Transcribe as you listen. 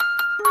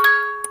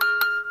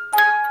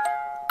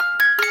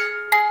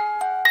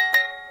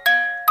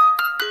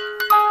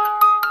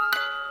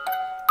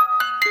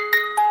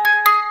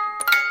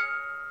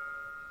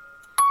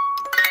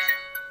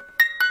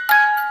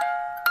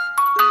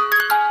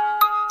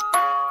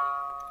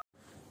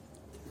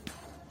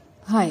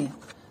Hi,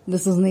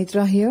 this is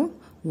Netra here.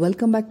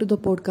 Welcome back to the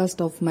podcast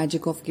of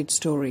Magic of Kids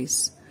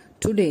Stories.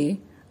 Today,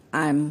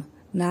 I'm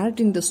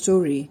narrating the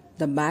story,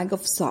 The Bag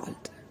of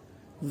Salt.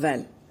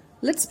 Well,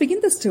 let's begin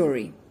the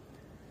story.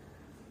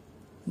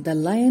 The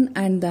lion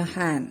and the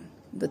hen,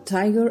 the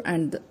tiger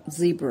and the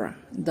zebra,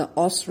 the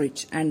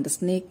ostrich and the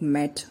snake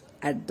met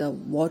at the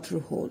water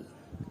hole.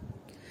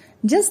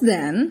 Just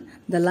then,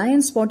 the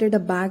lion spotted a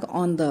bag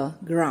on the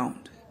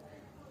ground.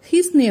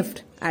 He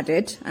sniffed at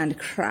it and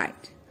cried,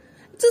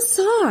 "It's a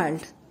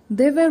salt!"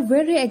 They were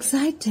very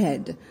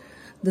excited.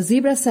 The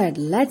zebra said,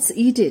 "Let's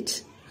eat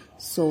it."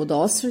 So the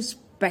ostrich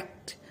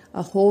pecked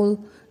a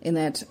hole in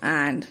it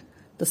and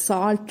the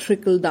salt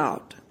trickled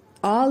out.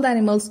 All the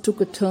animals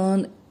took a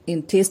turn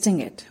in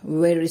tasting it.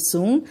 Very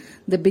soon,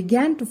 they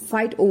began to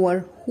fight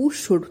over who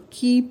should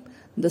keep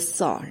the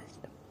salt.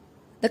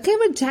 The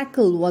clever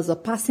jackal was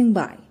passing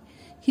by.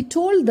 He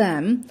told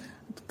them,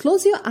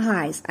 "Close your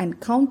eyes and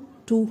count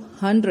to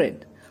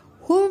 100.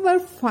 Whoever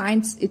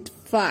finds it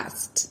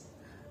first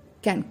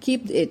can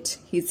keep it,"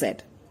 he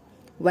said.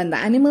 When the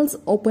animals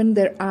opened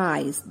their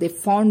eyes, they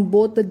found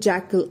both the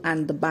jackal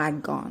and the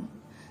bag gone.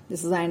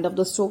 This is the end of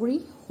the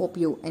story. Hope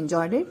you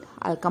enjoyed it.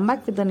 I'll come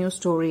back with a new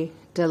story.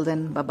 Till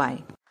then,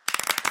 bye-bye.